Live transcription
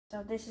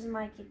So this is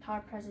my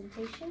guitar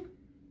presentation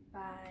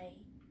by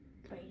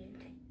Brayden.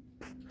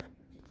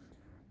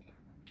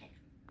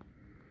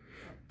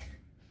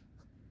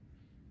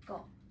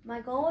 Goal. My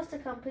goal was to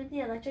complete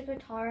the electric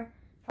guitar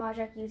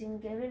project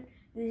using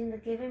the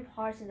given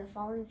parts in the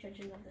following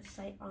instructions of the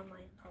site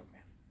online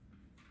program.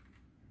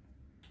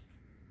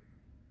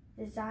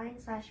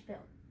 Design/build.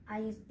 I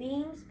used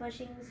beams,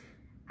 bushings,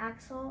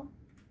 axle,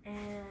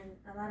 and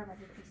a lot of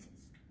other pieces.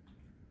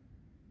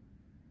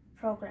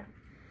 Program.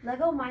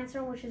 Lego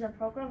Mindstorm, which is a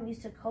program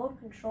used to code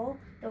control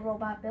the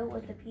robot built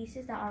with the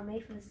pieces that are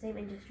made from the same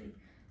industry.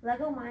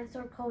 Lego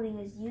Mindstorm coding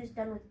is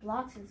done with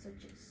blocks and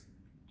switches.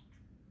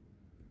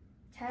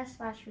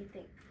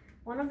 Test/rethink.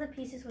 One of the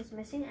pieces was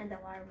missing and the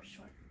wire was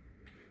short.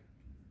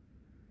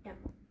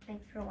 Demo.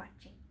 Thanks for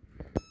watching.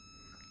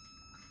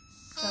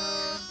 So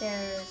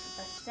there's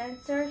a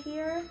sensor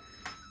here,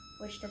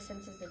 which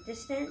senses the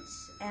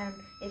distance, and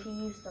if you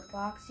use the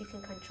box, you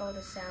can control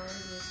the sound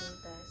using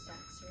the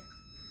sensor.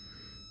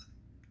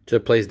 So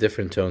it plays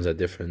different tones at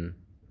different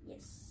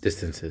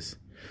distances.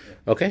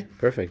 Yeah. Okay,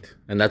 perfect.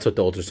 And that's what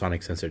the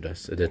ultrasonic sensor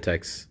does. It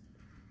detects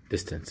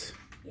distance.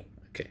 Yeah.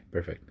 Okay,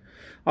 perfect.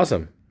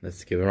 Awesome.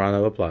 Let's give a round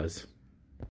of applause.